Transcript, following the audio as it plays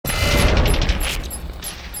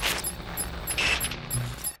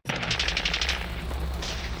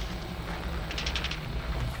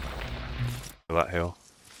that hill.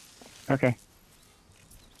 Okay.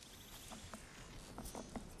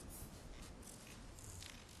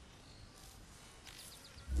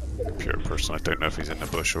 Pure person. I don't know if he's in the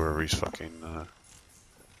bush or if he's fucking.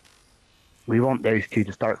 We want those two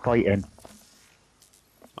to start fighting.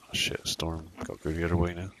 Oh shit, storm. Got to go the other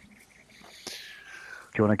way now.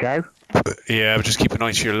 Do you want to go? Yeah, but just keep an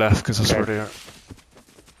eye to your left because that's where they are.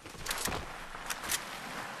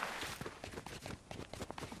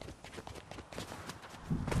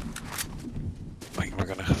 I think we're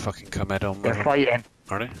gonna fucking come head on with They're them. fighting.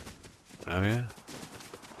 Are they? Oh yeah.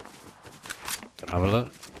 Can I have a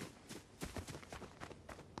look?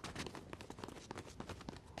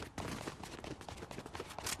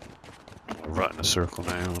 We're right in a circle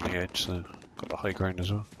now on the edge, so got the high ground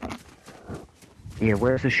as well. Yeah,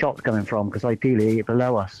 where's the shots coming from? Because ideally,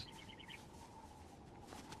 below us.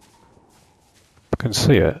 I can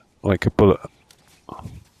see it, like a bullet.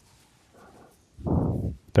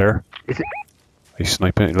 There. Is it? He's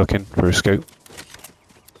sniping, looking for a scope.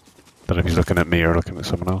 Don't know if he's looking at me or looking at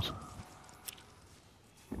someone else.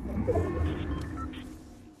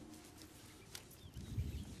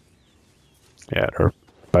 Yeah, they're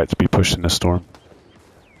about to be pushed in the storm.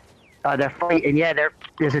 They're fighting. Yeah,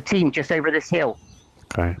 there's a team just over this hill.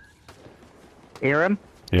 Okay. Hear them?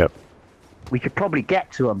 Yep. We could probably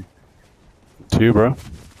get to them. To you, bro.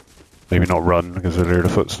 Maybe not run because they'll hear the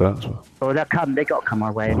footsteps. But... Oh, they'll come. They got to come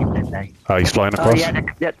our way anyway, don't they? Oh, he's flying Oh, across? yeah,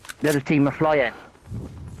 the other team are flying. Do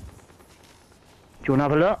you want to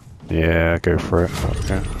have a look? Yeah, go for it.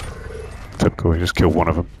 Okay. Typical, we just kill one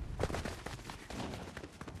of them.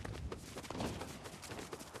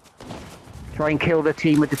 Try and kill the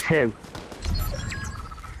team with the two.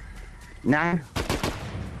 Now?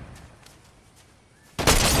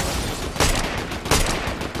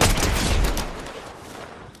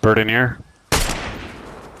 Bird in here.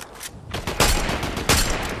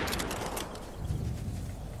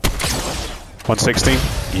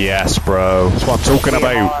 $116? Yes, bro. That's what I'm talking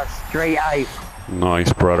about. Straight out.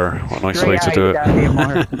 Nice, brother. What a nice Straight way to out, do it. Daddy,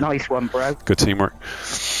 Mark. Nice one, bro. Good teamwork.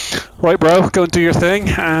 Right, bro. Go and do your thing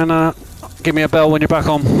and give me a bell when you're back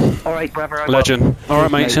home. Alright, brother. I will. Legend.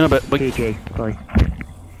 Alright, mate. See you in a bit. Bye. GG. Bye.